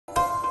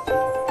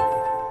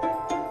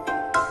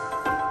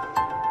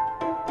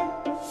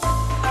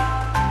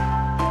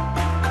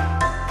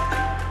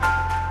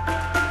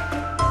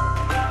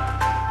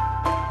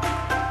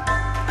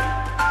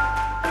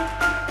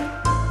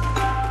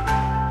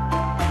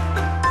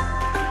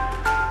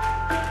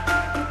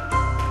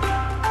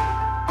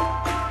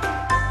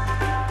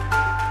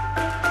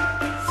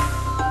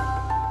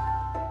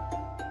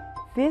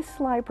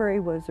This library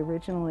was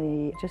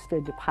originally just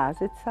a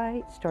deposit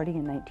site starting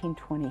in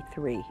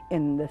 1923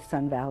 in the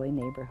Sun Valley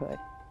neighborhood.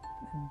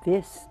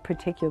 This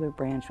particular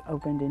branch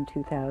opened in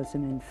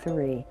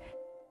 2003.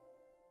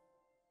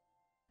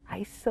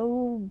 I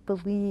so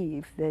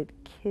believe that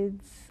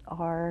kids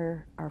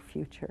are our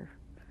future.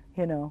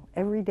 You know,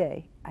 every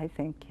day I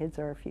think kids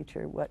are our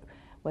future.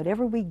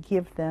 Whatever we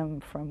give them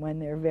from when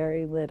they're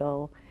very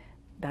little,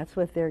 that's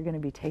what they're going to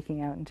be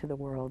taking out into the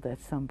world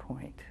at some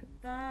point.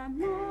 The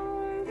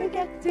more we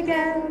get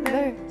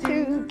together,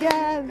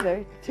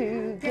 together,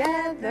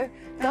 together,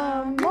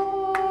 the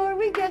more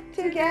we get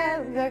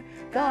together,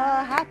 the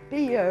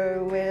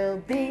happier we'll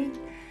be.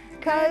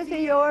 'Cause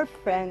your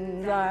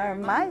friends are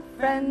my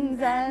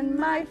friends and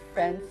my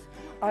friends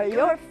are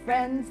your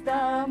friends.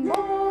 The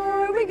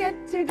more we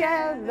get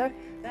together,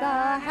 the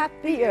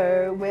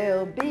happier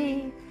we'll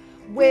be.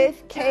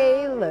 With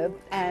Caleb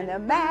and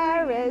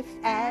Amaris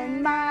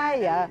and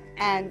Maya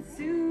and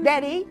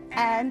Betty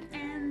and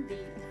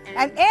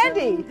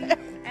Andy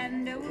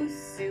and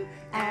Usu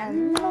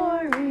and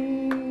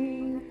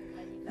Lori.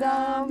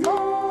 The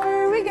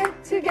more we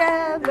get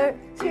together,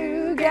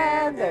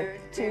 together,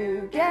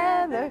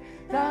 together,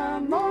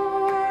 the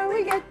more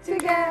we get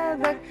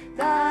together,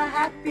 the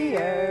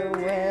happier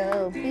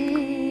we'll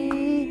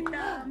be.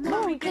 The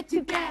more we get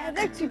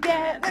together,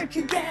 together,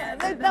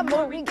 together, the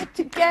more we get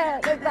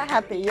together, the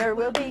happier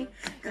we'll be.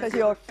 'Cause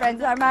your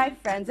friends are my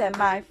friends and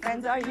my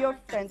friends are your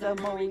friends. The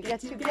more we get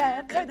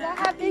together, the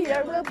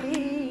happier we'll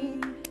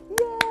be.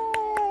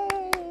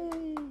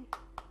 Yay!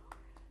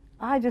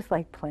 I just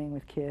like playing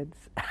with kids.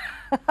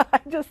 I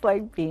just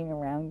like being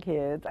around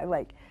kids. I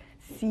like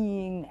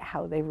seeing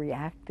how they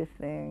react to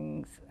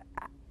things.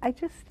 I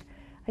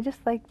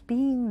just like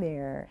being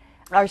there.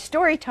 Our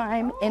story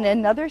time in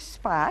another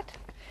spot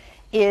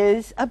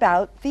is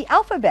about the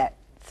alphabet.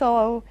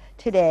 So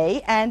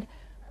today, and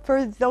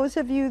for those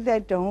of you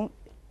that don't,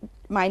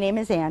 my name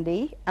is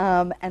Andy,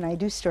 and I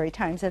do story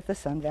times at the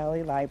Sun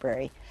Valley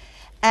Library.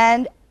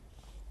 And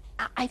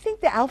I think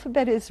the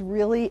alphabet is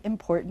really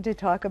important to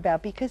talk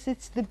about because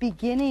it's the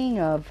beginning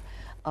of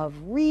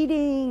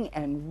reading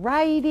and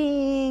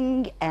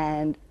writing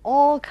and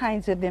all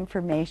kinds of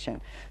information.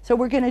 So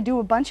we're going to do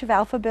a bunch of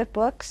alphabet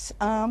books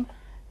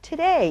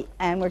today,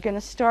 and we're going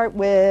to start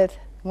with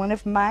one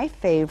of my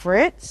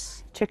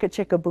favorites, Chicka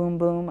Chicka Boom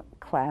Boom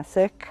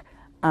Classic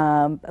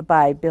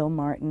by Bill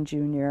Martin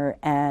Jr.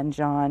 and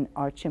John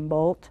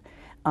Archambault,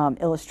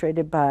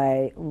 illustrated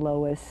by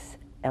Lois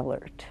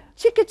Ehlert.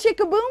 Chicka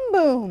Chicka Boom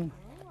Boom.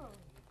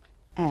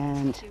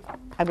 And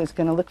I was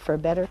going to look for a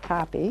better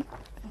copy.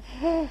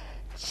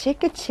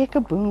 Chicka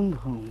Chicka Boom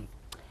Boom.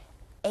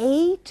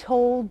 A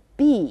told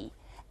B,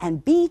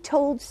 and B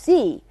told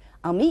C,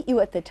 I'll meet you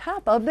at the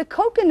top of the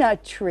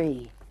coconut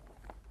tree.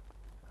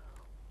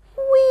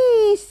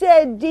 Wee,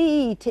 said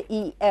D to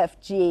E, F,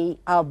 G,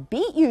 I'll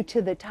beat you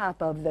to the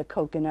top of the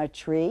coconut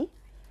tree.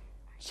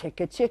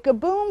 Chicka Chicka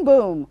Boom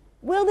Boom,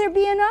 will there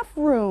be enough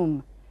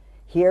room?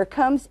 Here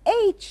comes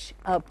H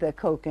up the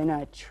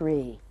coconut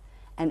tree,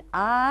 and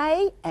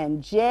I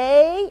and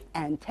J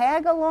and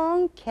tag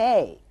along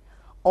K,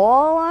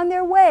 all on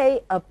their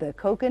way up the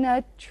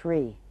coconut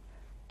tree.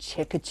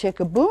 Chicka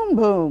Chicka Boom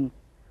Boom,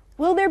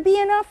 will there be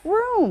enough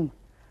room?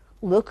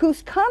 Look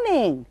who's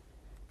coming,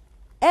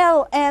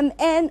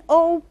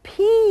 LMNOP,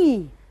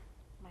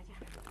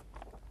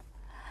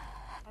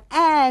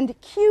 and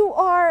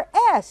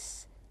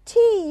QRS,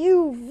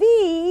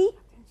 TUV,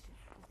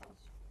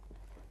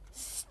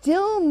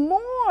 still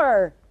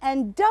more,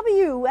 and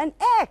W and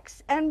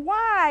X and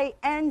Y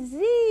and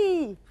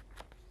Z.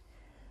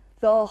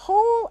 The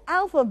whole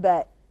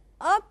alphabet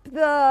up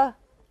the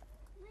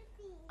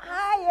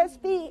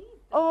ISB.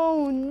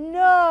 Oh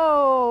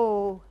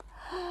no!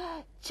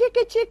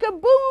 Chicka Chicka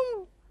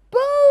Boom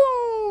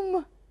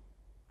Boom!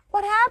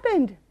 What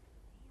happened?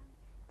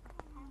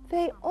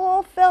 They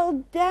all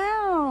fell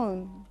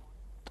down.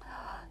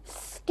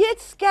 Skit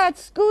Scat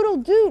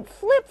Scoodle Doot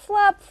Flip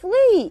Flop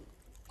Flee.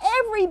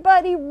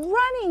 Everybody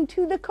running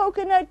to the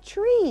coconut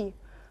tree.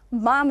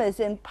 Mamas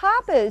and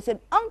papas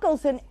and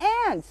uncles and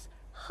aunts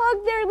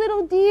hug their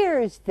little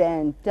dears,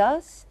 then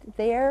dust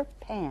their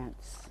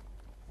pants.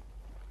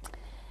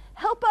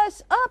 Help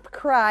us up,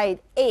 cried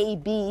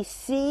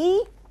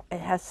ABC. It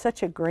has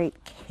such a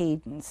great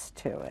cadence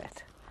to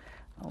it.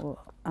 Oh,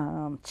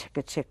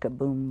 chicka chicka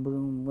boom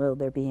boom, will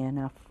there be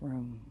enough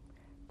room?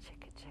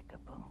 Chicka chicka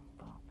boom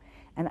boom.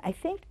 And I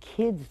think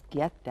kids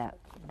get that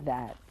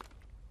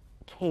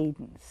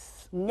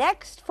cadence.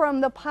 Next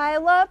from the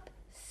pileup,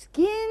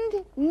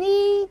 skinned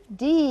knee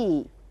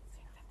D,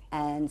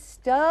 and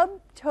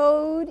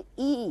stub-toed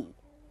E,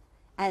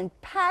 and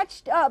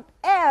patched up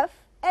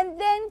F, and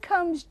then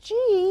comes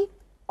G,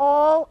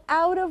 all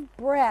out of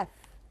breath.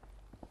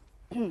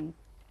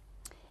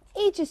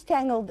 H is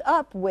tangled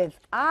up with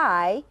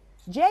I,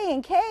 J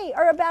and K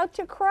are about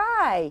to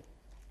cry.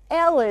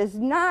 L is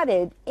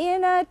knotted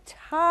in a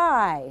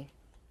tie.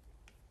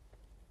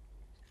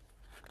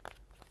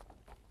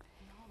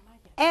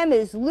 M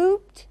is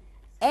looped,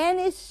 N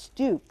is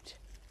stooped.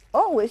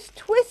 O is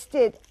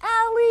twisted,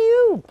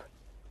 alley-oop.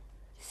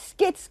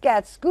 skit,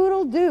 scat,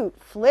 scoodle, doot,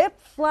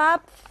 flip,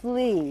 flop,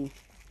 flee.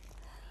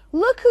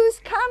 Look who's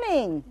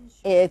coming.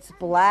 It's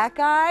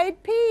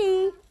Black-Eyed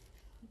Pea.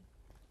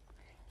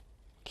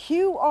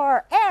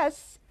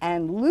 QRS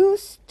and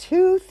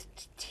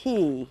loose-toothed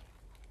T.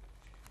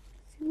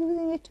 Is he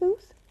losing a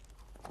tooth?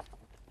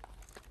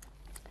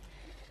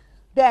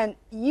 Then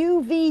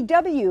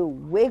UVW,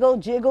 wiggle,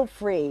 jiggle,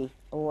 free.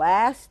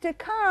 Last to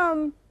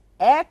come,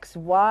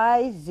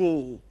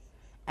 XYZ.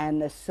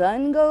 And the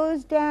sun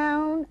goes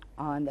down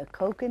on the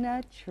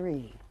coconut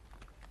tree.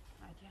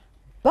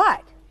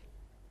 But,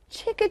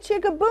 chicka,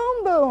 chicka,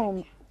 boom,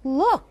 boom.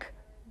 Look,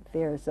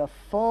 there's a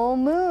full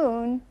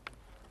moon.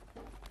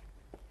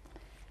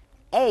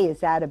 A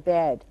is out of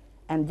bed,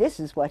 and this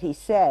is what he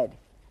said.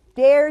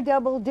 Dare,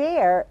 double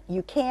dare,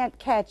 you can't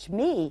catch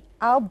me.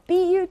 I'll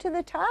beat you to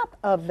the top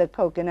of the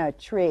coconut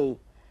tree.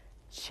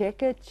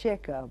 Chicka,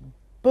 chicka,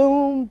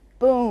 boom,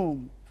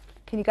 boom.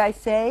 Can you guys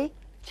say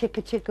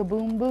chicka, chicka,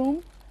 boom,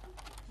 boom?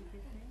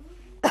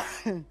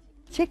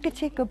 Chicka,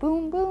 chicka,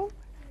 boom, boom.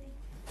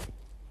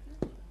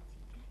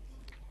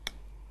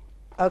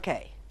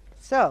 Okay,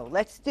 so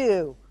let's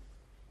do.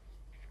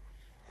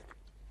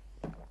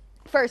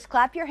 First,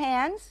 clap your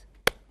hands.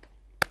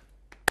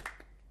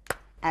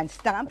 And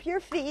stomp your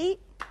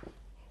feet.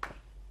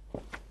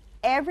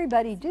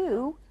 Everybody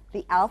do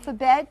the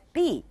alphabet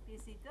beat.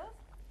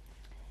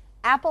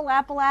 Apple,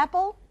 apple,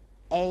 apple,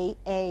 A,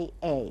 A,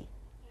 A.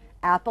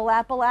 Apple,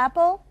 apple,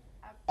 apple,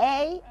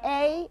 A,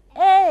 A,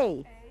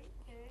 A.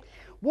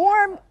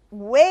 Warm,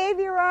 wave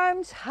your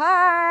arms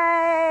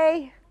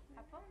high.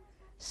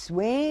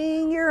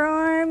 Swing your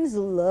arms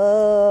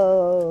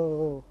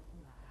low.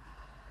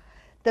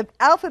 The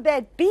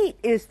alphabet beat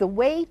is the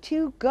way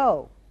to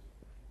go.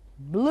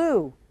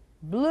 Blue,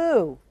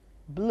 blue,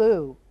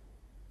 blue.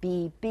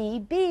 B, B,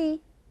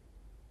 B.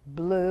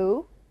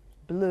 Blue,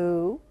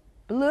 blue,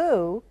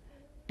 blue.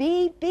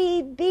 B,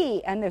 B,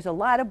 B. And there's a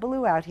lot of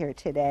blue out here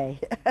today.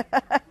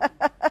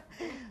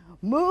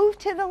 Move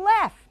to the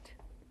left.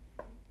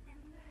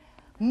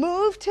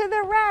 Move to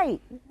the right.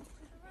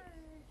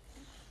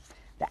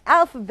 The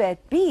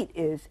alphabet beat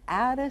is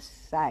out of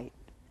sight.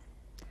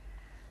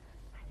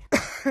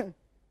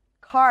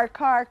 Car,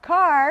 car,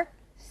 car.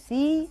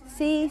 C,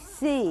 C,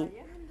 C.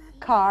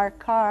 Car,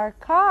 car,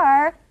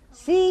 car.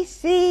 C,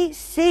 C,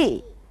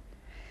 C.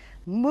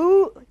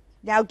 Move.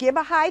 Now give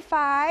a high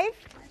five.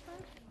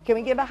 Can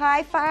we give a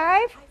high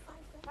five?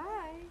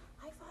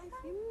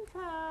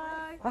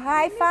 A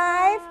high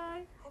five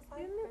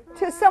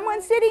to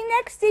someone sitting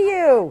next to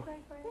you.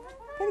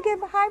 Can you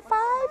give a high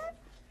five?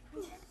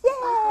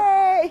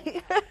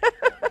 Yay!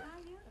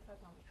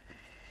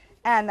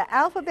 And the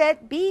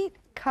alphabet beat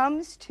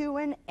comes to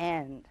an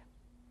end.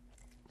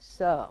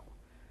 So,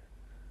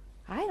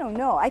 I don't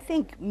know. I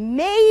think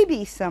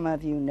maybe some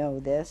of you know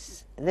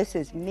this. This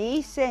is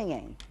me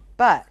singing.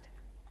 But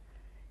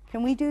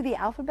can we do the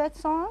alphabet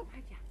song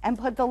and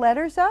put the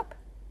letters up?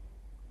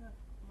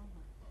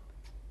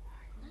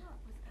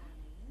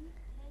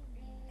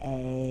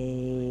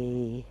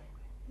 A,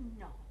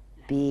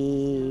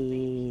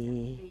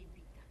 B,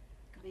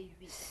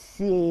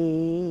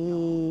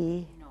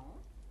 C.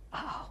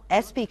 Oh,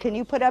 SB, can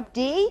you put up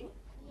D?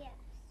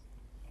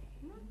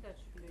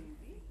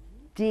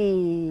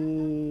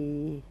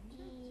 D,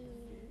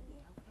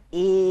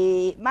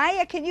 E.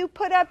 Maya, can you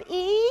put up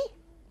E?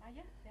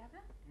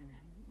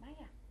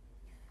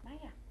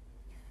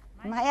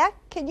 Maya,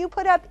 can you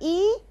put up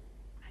E?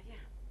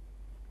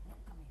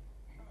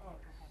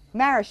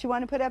 Maris, you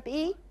want to put up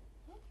E? You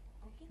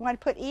want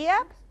to put E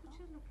up?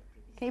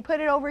 Can you put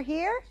it over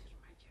here?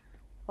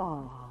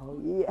 Oh,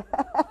 yeah.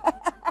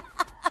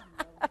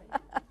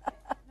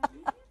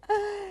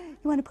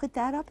 You want to put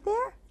that up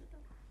there?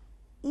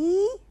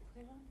 E?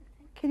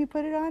 Can you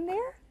put it on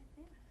there?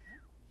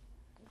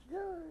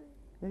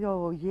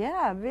 Oh,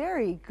 yeah,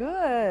 very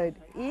good.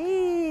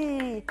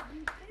 E.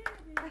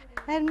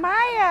 And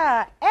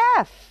Maya,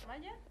 F.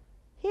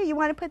 Here, you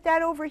want to put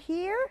that over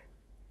here?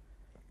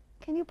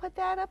 Can you put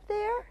that up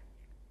there?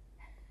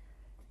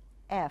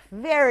 F,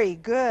 very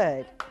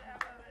good.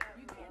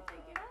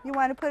 You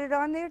want to put it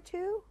on there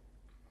too?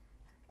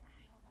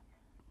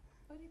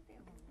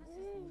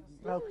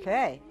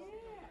 Okay.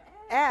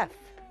 F.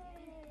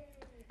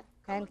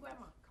 And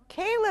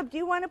Caleb, do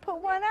you want to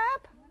put one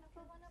up?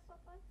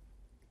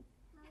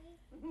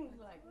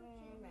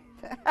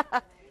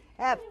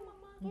 F.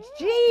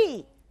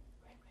 G.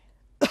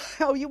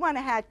 Oh, you want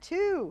to have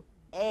two.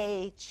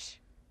 H.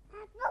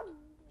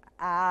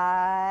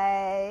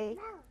 I.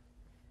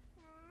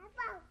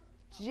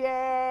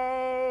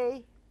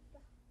 J.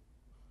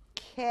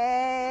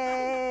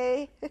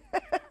 K.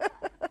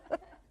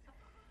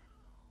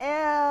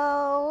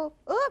 L.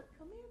 Oop.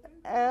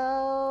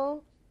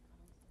 L.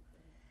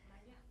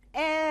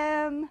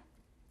 M.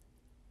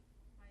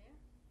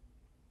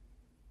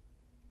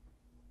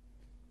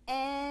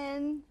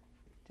 N.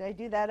 Did I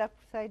do that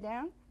upside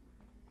down?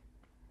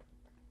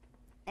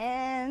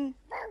 N.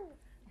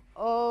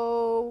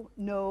 O.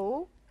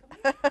 No.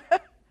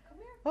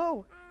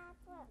 Oh.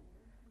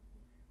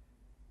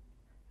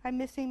 I'm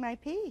missing my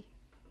P.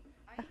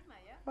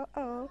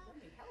 Uh-oh.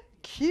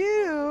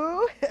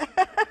 Q,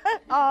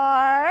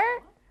 R,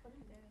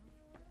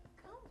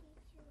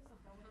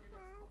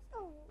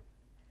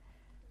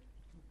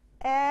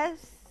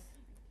 S,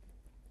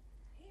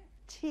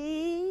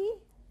 T,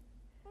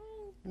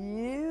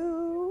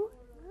 U,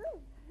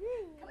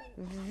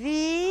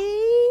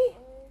 V,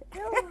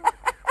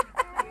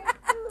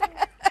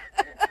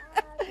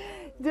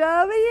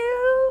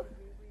 W,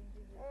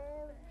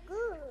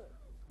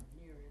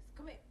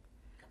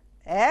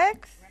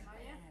 X,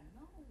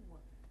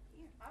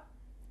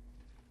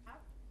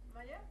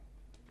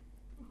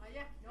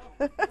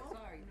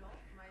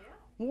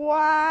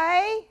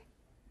 Y,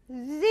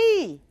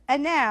 Z.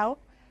 And now,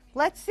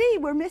 let's see,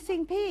 we're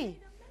missing P.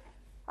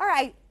 All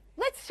right,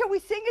 shall we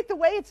sing it the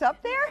way it's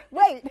up there?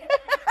 Wait.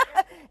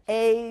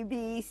 A,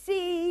 B,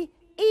 C,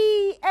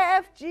 E,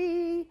 F,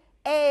 G,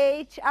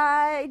 H,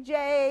 I,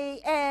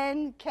 J,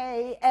 N,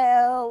 K,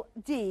 L,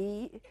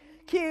 D,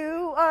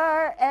 Q,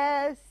 R,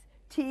 S,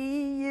 T,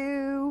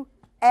 U,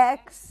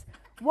 X,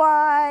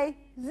 Y,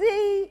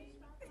 Z.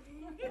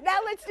 Now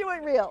let's do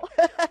it real.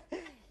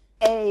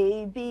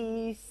 A,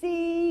 B,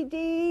 C,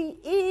 D,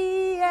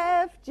 E,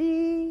 F,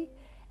 G,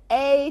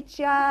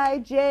 H, I,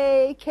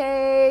 J,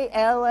 K,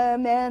 L,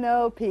 M, N,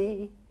 O,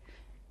 P,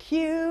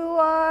 Q,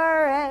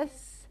 R,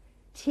 S,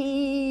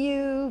 T,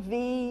 U,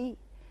 V,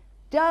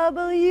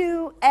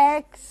 W,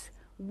 X,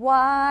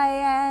 Y,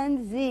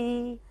 and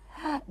Z.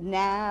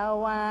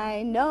 Now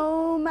I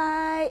know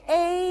my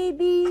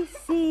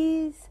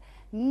ABCs.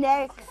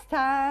 Next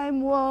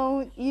time,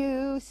 won't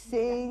you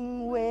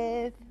sing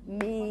with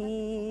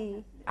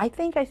me? I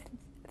think I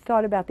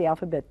thought about the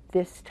alphabet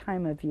this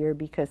time of year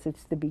because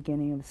it's the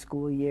beginning of the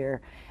school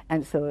year,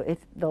 and so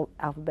the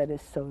alphabet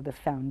is so the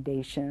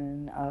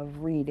foundation of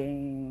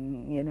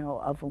reading,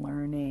 of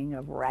learning,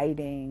 of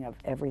writing, of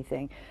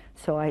everything.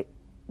 So I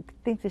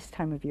think this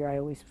time of year I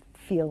always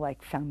feel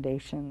like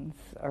foundations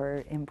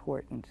are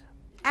important.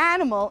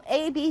 Animal,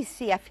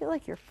 ABC. I feel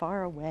like you're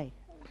far away.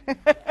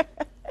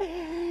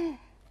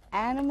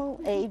 Animal,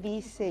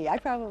 ABC. I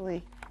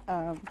probably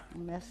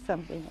messed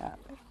something up.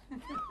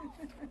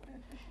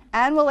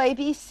 Animal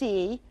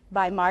ABC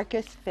by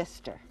Marcus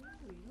Pfister.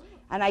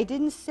 And I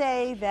didn't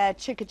say that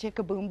Chicka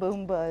Chicka Boom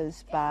Boom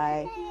was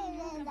by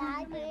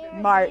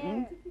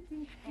Martin.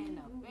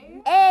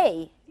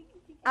 A.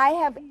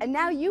 And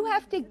now you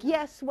have to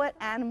guess what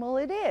animal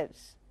it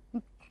is.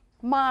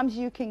 Moms,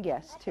 you can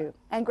guess too.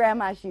 And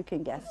grandmas, you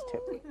can guess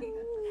too.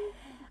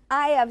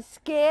 I have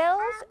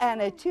scales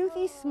and a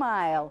toothy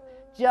smile.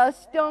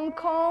 Just don't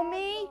call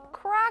me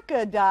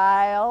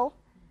crocodile.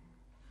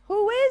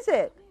 Who is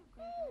it?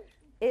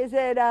 Is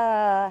it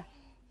A,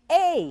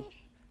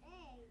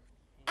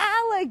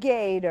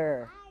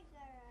 alligator?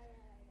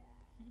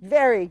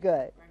 Very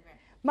good.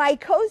 My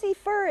cozy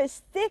fur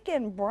is thick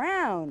and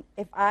brown.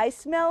 If I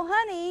smell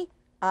honey,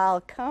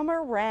 I'll come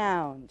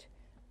around.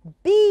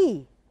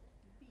 B.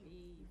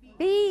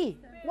 B.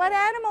 What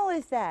animal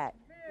is that?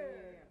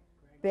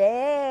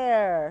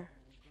 Bear.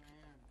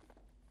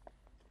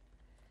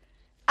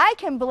 I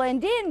can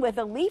blend in with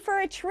a leaf or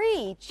a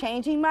tree,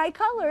 changing my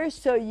colors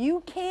so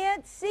you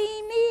can't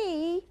see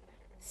me.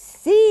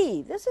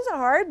 C. This is a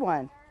hard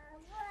one.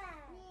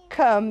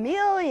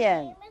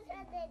 Chameleon.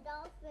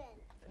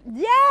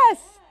 Yes.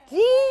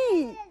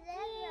 D.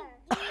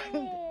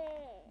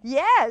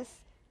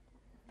 Yes.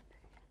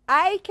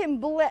 I can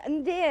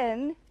blend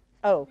in.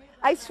 Oh,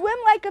 I swim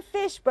like a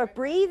fish but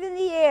breathe in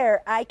the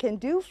air. I can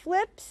do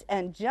flips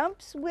and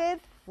jumps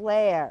with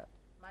flair.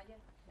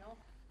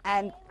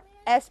 And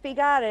Espy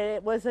got it.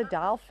 It was a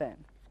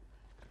dolphin.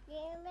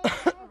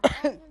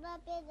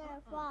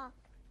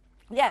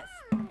 Yes.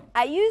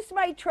 I use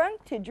my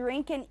trunk to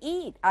drink and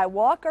eat. I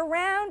walk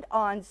around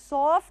on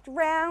soft,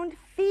 round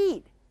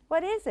feet.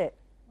 What is it?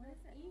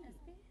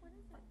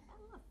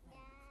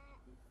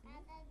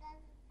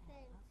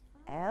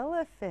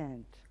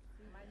 Elephant.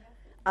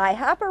 I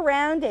hop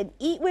around and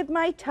eat with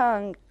my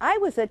tongue. I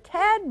was a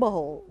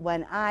tadpole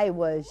when I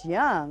was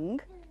young.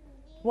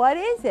 What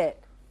is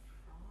it?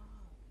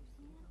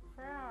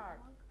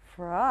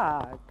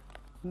 Frog.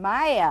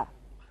 Maya.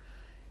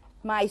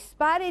 My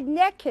spotted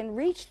neck can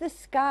reach the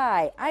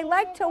sky. I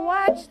like to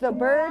watch the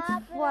birds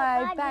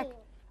fly back.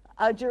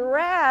 A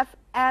giraffe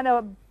and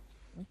a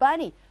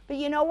bunny. But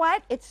you know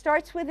what? It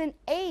starts with an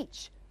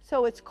H,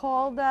 so it's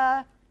called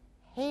a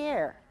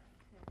hare.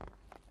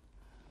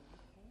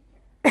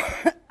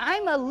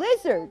 I'm a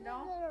lizard.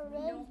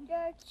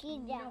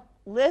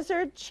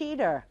 Lizard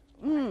cheetah.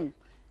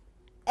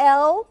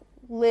 L,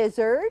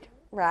 lizard,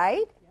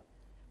 right?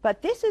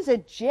 But this is a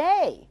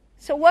J.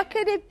 So what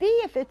could it be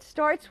if it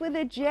starts with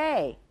a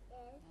J?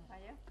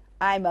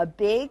 I'm a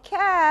big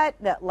cat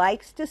that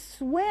likes to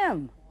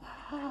swim.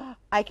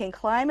 I can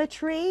climb a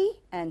tree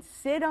and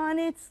sit on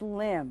its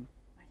limb.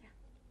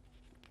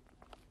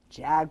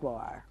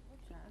 Jaguar.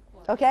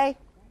 Okay?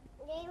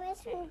 Name is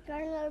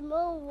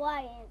Kangaroo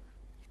Lion.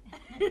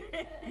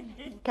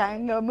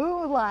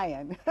 Kangaroo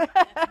lion.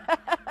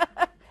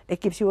 It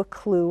gives you a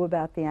clue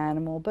about the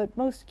animal, but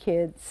most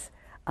kids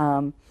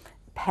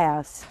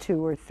past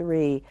 2 or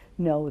 3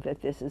 know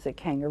that this is a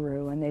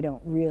kangaroo, and they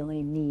don't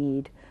really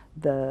need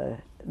the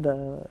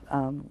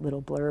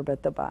little blurb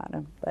at the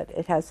bottom. But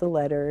it has the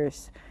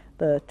letters,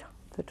 the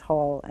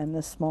tall and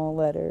the small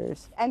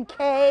letters. And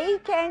K,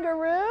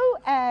 kangaroo,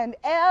 and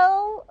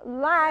L,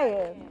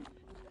 lion.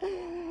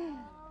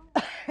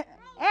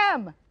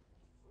 M,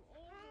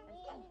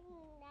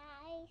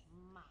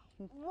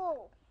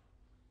 Wolf.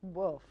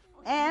 wolf.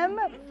 M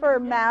for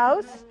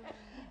mouse.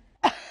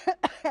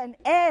 And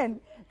N,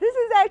 this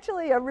is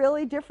actually a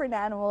really different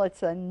animal.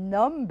 It's a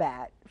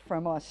numbat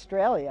from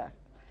Australia.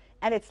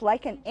 And it's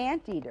like an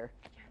anteater.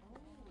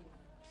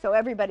 So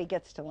everybody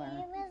gets to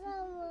learn.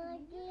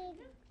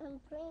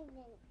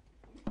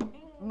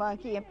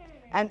 Monkey.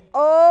 And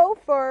O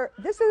for,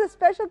 this is a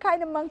special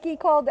kind of monkey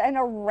called an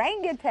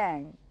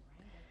orangutan.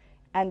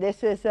 And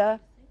this is a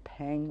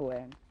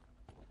penguin.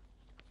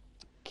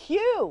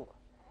 Q.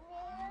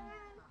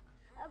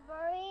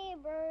 A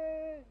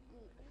bird.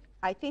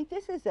 I think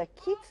this is a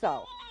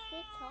quetzal.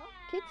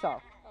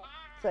 Quetzal.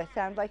 So it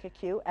sounds like a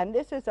Q. And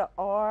this is a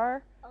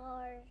R.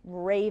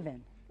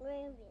 Raven.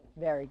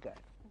 Very good.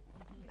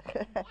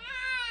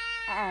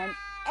 And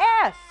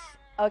S.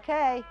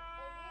 Okay.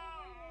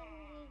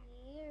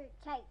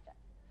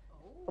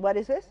 What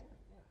is this?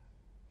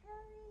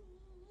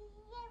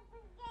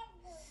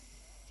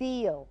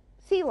 Seal.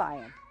 Sea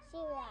lion.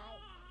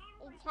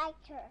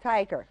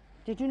 Tiger.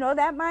 Did you know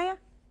that, Maya?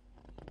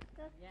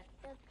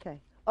 Okay.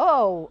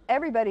 Oh,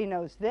 everybody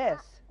knows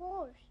this.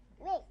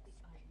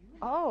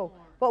 Oh,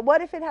 but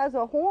what if it has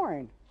a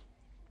horn?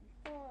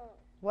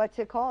 What's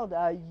it called?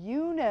 A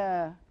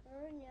unicorn.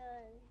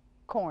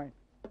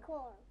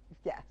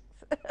 Yes.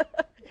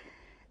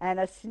 And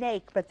a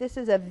snake, but this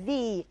is a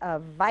V, a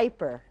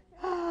viper.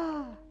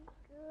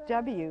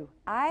 W.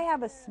 I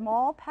have a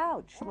small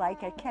pouch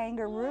like a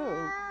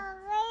kangaroo.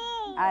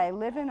 I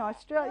live in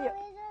Australia.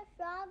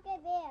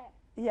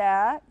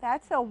 Yeah,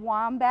 that's a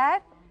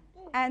wombat.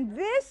 And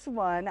this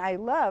one I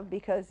love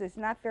because there's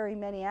not very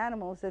many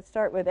animals that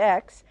start with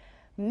X.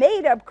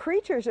 Made-up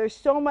creatures are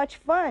so much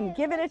fun.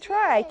 Give it a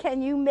try.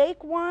 Can you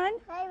make one?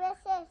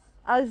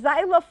 A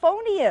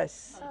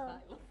xylophonius.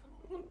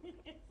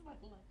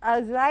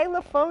 A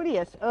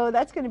xylophonius. Oh,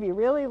 that's going to be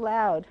really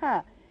loud,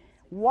 huh?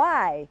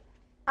 Why?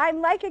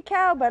 I'm like a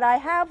cow, but I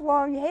have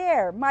long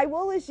hair. My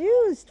wool is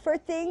used for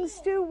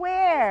things to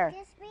wear.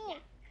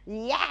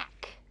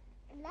 Yak.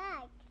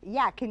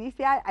 Yak. Can you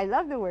see? I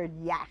love the word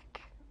yak.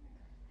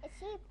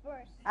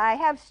 I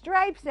have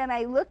stripes and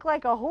I look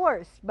like a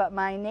horse, but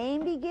my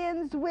name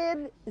begins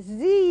with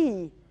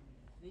Z.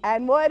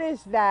 And what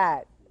is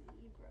that?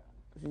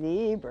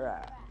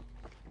 Zebra.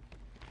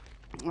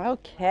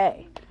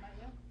 Okay.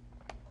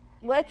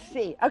 Let's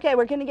see. Okay,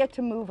 we're going to get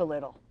to move a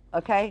little.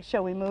 Okay,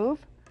 shall we move?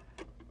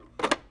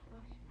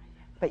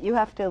 But you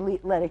have to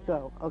let it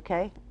go,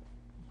 okay?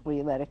 Will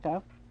you let it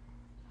go?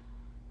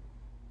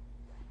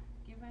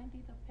 Give Andy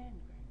the pen,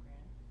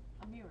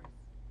 Gran. A mirror.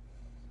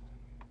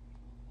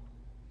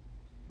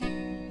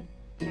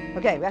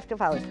 Okay, we have to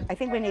follow. I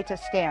think we need to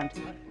stand.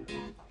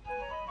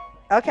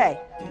 Okay.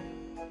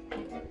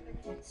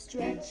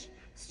 Stretch,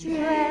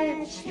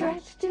 Stretch,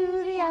 stretch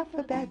to the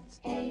alphabet.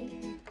 A,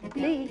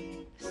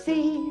 B,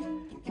 C.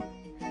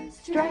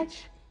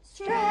 Stretch,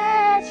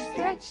 stretch,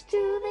 stretch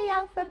to the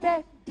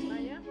alphabet.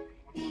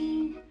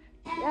 E,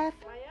 F,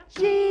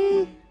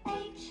 G.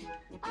 H,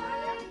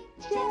 I,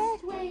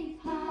 just wave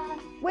high.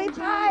 Wave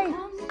high.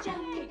 Comes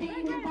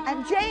jumping by.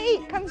 And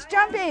J comes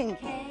jumping.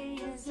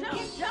 K is a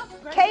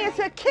kick. K is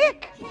a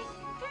kick.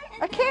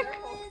 A kick.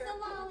 L is a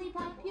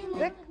lollipop. You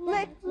Lick,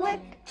 lick, lick.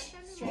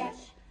 Stretch,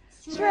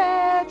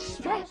 Stretch,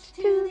 stretch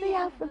to the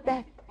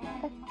alphabet.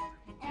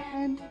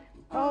 N,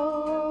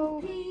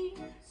 O. P,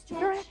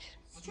 Stretch,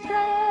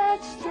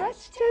 stretch,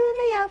 stretch to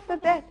the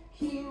alphabet.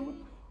 Q,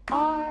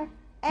 R,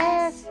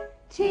 S,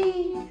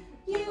 T.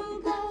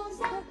 U goes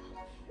up,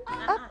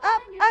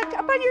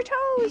 Up on your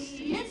toes.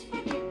 V is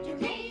for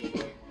victory.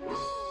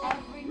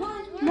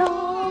 Everyone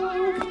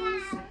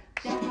Knows.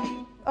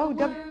 W, Oh,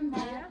 worm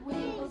that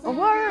wiggles a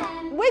worm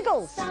and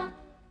wiggles. stop.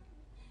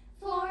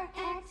 For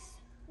X,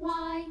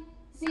 Y,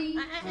 Z.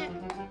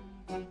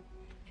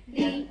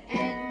 The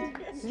end.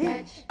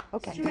 Stretch.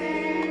 Okay.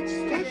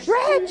 Stretch.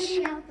 Stretch, to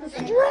the alphabet.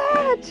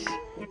 stretch,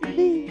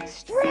 the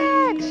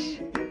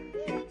stretch,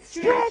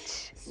 stretch,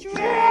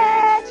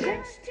 stretch,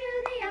 Stretch to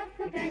the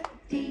alphabet.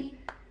 D,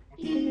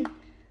 E,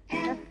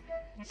 F,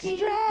 G,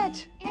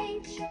 stretch.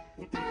 H,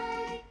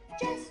 I,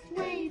 just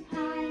wave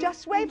high.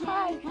 Just wave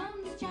high.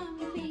 Comes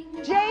jumping.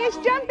 J is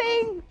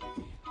jumping.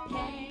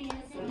 K is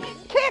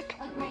a Kick,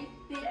 a great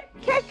big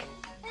kick.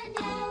 and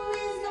L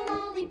is a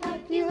lollipop.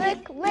 You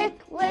lick,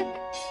 lick, lick.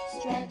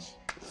 Stretch.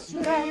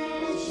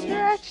 Stretch,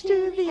 stretch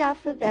to the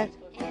alphabet.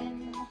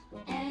 M,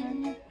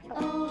 N,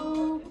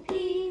 O,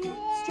 P.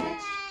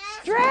 Stretch.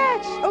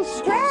 Stretch, oh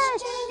Stretch to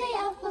stretch. the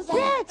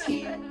alphabet. Stretch.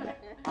 Q,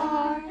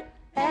 R,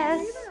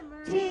 S,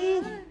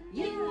 T.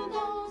 U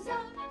goes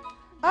up.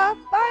 Up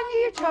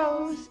on your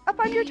toes, up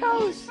on your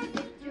toes.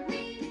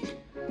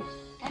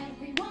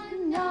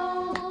 Everyone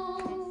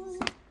knows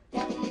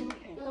W,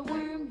 the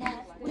worm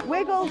that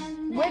wiggles,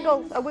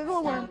 wiggles, a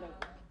wiggle worm.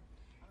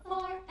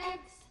 For X,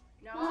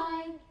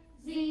 Y,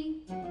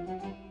 Z.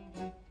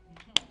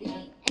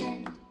 The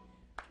end.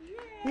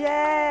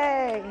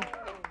 Yay!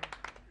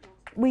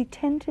 We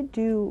tend to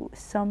do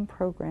some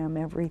program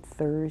every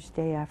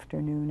Thursday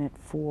afternoon at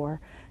 4.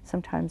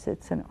 Sometimes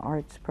it's an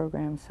arts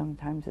program,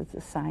 sometimes it's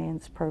a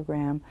science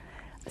program,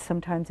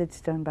 sometimes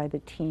it's done by the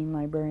teen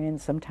librarian,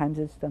 sometimes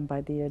it's done by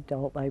the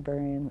adult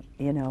librarian.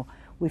 You know,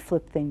 we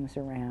flip things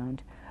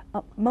around.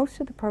 Most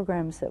of the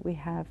programs that we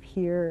have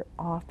here,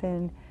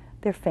 often,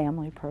 they're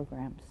family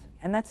programs.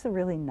 And that's a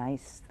really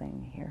nice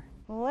thing here.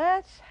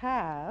 Let's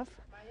have,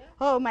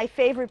 oh, my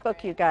favorite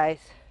book, you guys.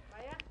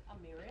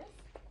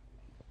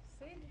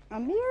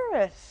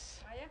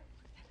 Amiris.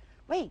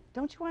 Wait,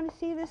 don't you want to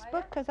see this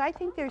book? Because I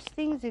think there's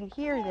things in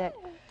here that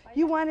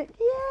you want to,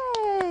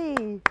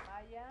 yay!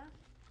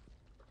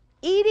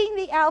 Eating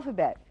the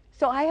Alphabet.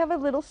 So I have a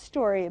little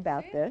story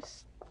about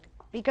this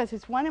because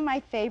it's one of my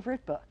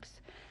favorite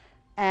books.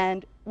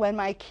 And when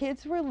my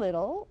kids were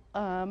little,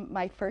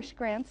 my first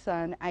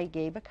grandson, I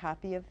gave a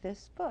copy of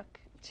this book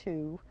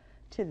to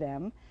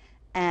them.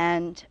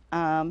 And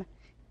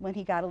when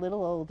he got a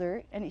little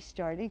older and he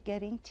started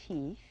getting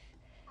teeth,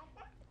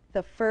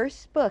 the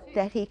first book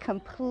that he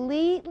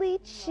completely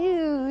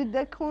chewed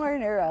the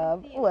corner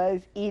of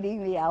was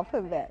Eating the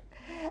Alphabet.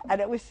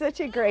 And it was such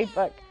a great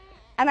book.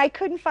 And I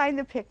couldn't find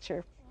the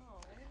picture.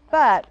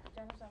 But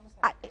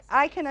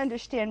I can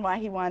understand why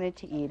he wanted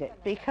to eat it,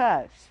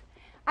 because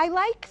I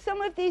like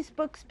some of these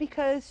books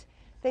because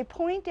they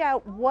point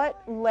out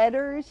what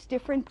letters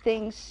different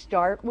things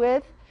start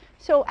with.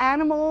 So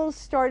animals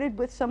started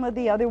with some of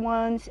the other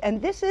ones,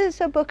 and this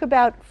is a book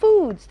about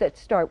foods that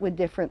start with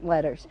different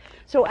letters.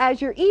 So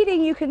as you're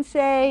eating, you can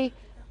say,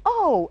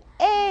 oh,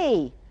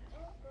 A,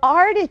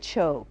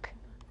 artichoke,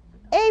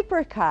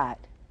 apricot,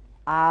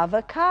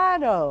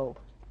 avocado,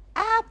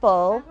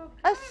 apple,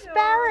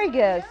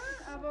 asparagus,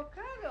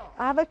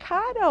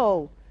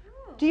 avocado.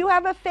 Do you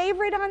have a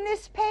favorite on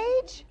this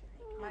page?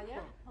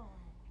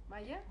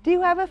 Do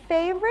you have a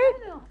favorite?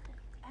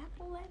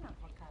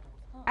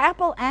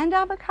 Apple and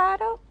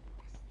avocado?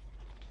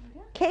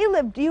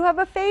 Caleb, do you have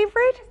a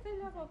favorite?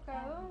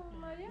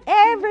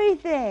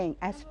 Everything.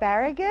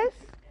 Asparagus.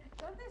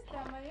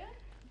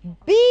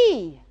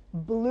 B,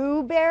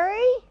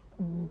 blueberry,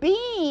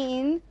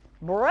 bean,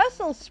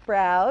 Brussels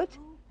sprout,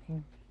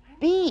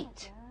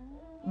 beet,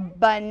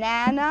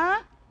 banana,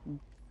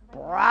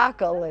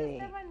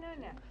 broccoli.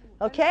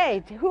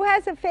 Okay, who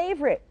has a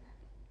favorite?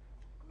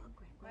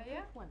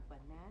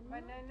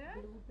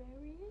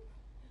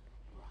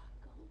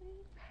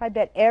 I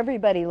bet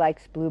everybody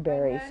likes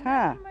blueberries,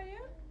 huh?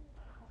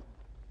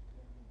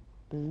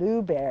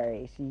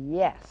 Blueberries,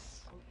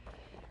 yes.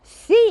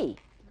 C,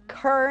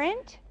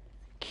 currant,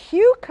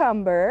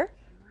 cucumber,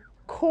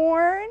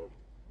 corn,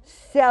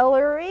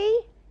 celery,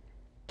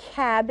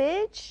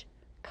 cabbage,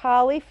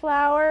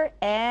 cauliflower,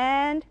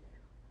 and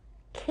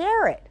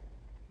carrot.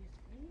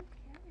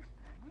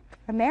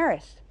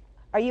 Amaris,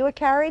 are you a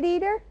carrot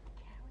eater?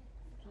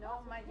 No,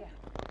 Maya.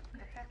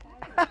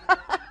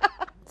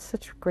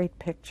 Such great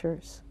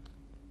pictures.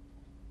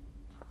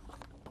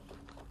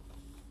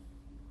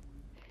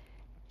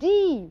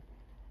 D,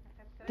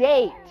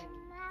 date.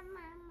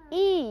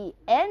 E,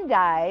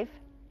 endive.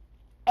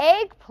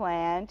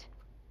 Eggplant.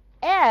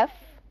 F,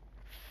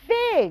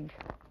 fig.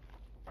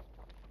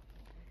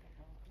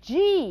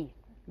 G,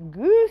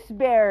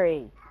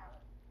 gooseberry.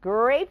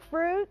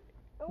 Grapefruit.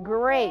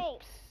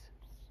 Grapes.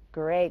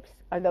 Grapes.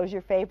 Are those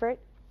your favorite?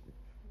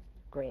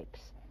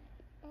 Grapes.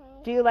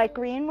 Do you like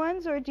green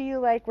ones or do you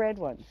like red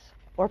ones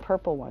or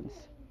purple ones?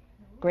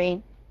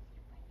 Green.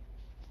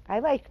 I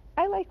like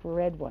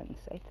red ones,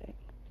 I think.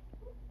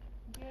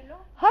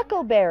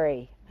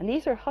 Huckleberry. And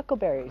these are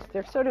huckleberries.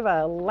 They're sort of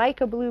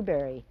like a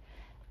blueberry.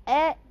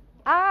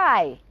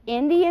 I,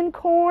 Indian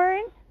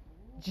corn.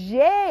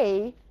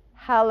 J,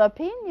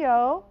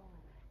 jalapeno.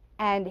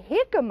 And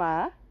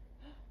jicama.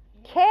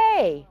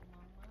 K,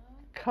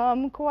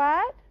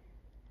 kumquat.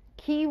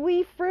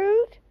 Kiwi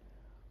fruit.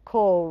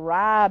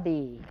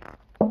 Kohlrabi.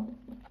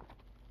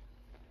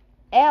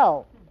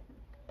 L,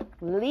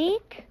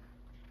 leek,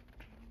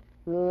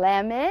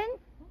 lemon,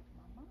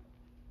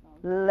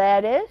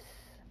 lettuce,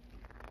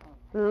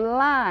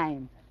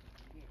 lime.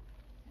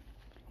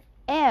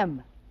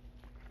 M,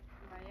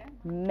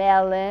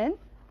 melon,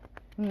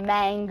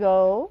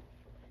 mango,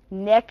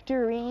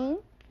 nectarine.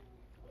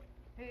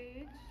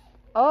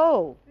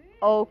 O,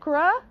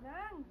 okra,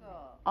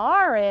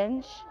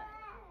 orange,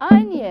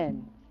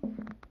 onion.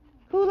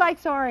 Who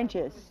likes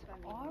oranges?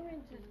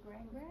 Oranges,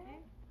 Grand.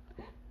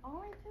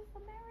 Oranges,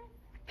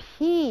 America.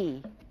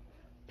 P,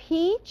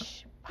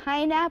 peach,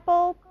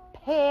 pineapple,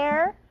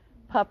 pear,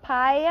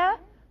 papaya,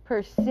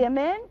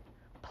 persimmon,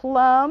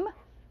 plum,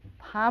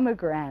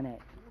 pomegranate.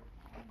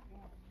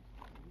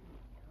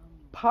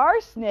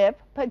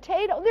 Parsnip,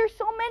 potato. There's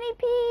so many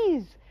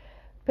peas.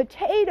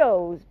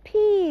 Potatoes,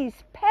 peas,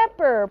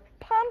 pepper,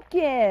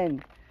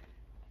 pumpkin.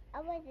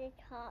 I want the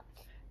top.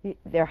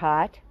 They're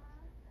hot?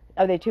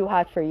 Are they too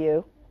hot for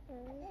you?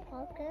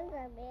 Pumpkins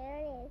are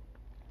berries.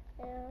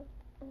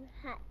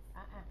 hot.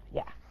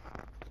 Yeah.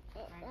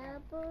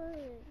 Apple,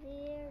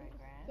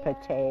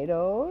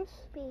 Potatoes.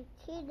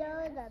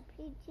 potatoes.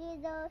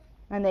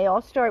 And they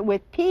all start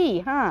with P,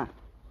 huh?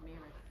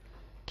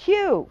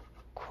 Q,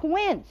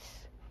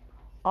 quince.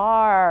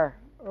 R,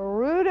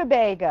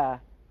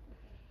 rutabaga.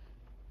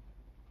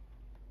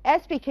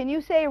 Espy, can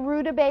you say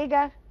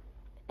rutabaga?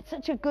 It's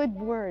such a good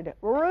word.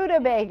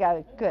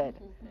 Rutabaga, good.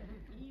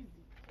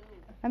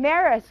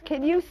 Amaris,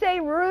 can you say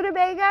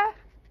rutabaga?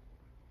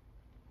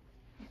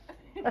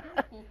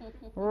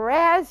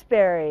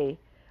 Raspberry,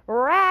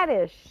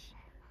 radish,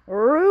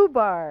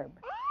 rhubarb,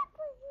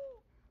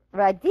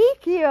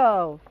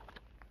 radicchio,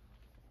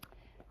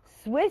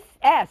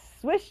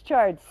 Swiss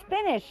chard,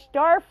 spinach,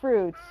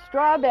 starfruit,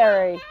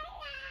 strawberry,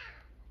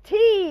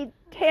 tea,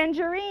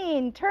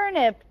 tangerine,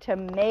 turnip,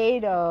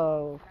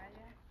 tomato.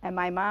 And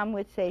my mom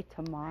would say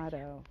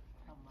tomato.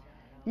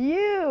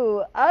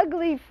 U,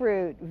 ugly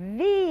fruit.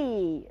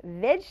 V,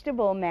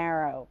 vegetable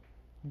marrow.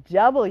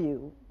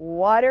 W,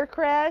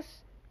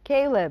 watercress.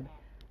 Caleb,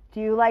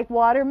 do you like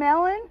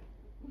watermelon?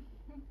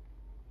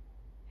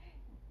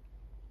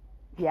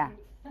 Yeah.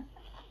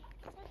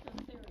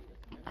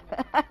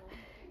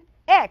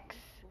 X,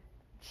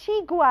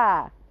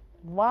 chigua.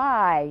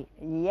 Y,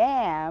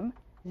 yam.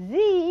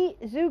 Z,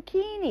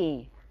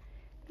 zucchini.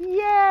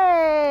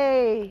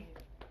 Yay!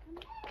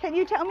 Can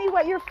you tell me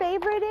what your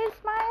favorite is,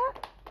 Maya?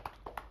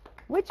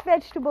 Which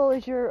vegetable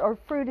is or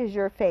fruit is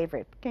your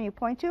favorite? Can you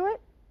point to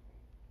it?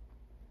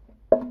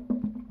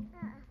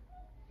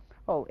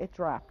 Oh, it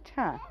dropped,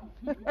 huh?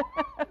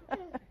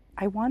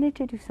 I wanted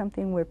to do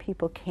something where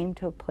people came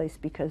to a place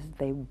because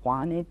they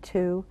wanted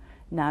to,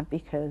 not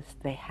because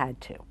they had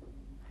to.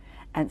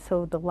 And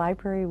so the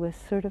library was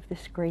sort of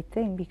this great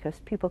thing because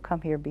people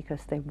come here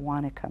because they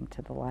want to come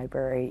to the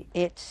library.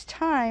 It's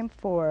time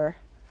for...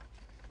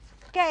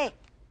 Okay,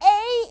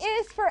 A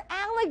is for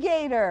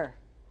alligator.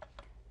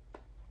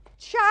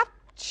 Chop,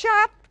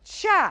 chop,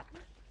 chop.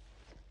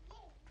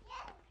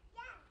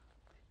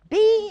 B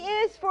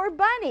is for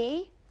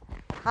bunny.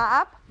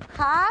 Hop,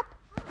 hop,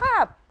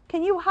 hop.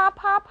 Can you hop,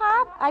 hop,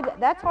 hop?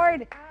 That's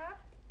hard.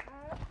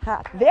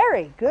 Hop.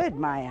 Very good,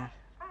 Maya.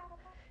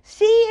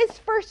 C is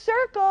for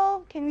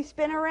circle. Can we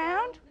spin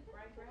around?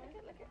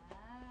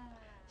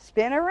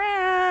 Spin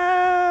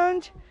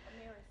around.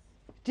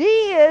 D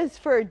is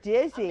for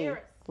dizzy.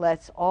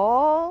 Let's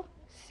all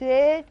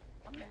sit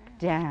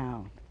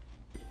down.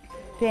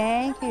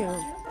 Thank you.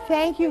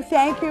 Thank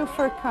you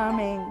for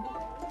coming.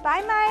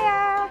 Bye,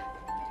 Maya.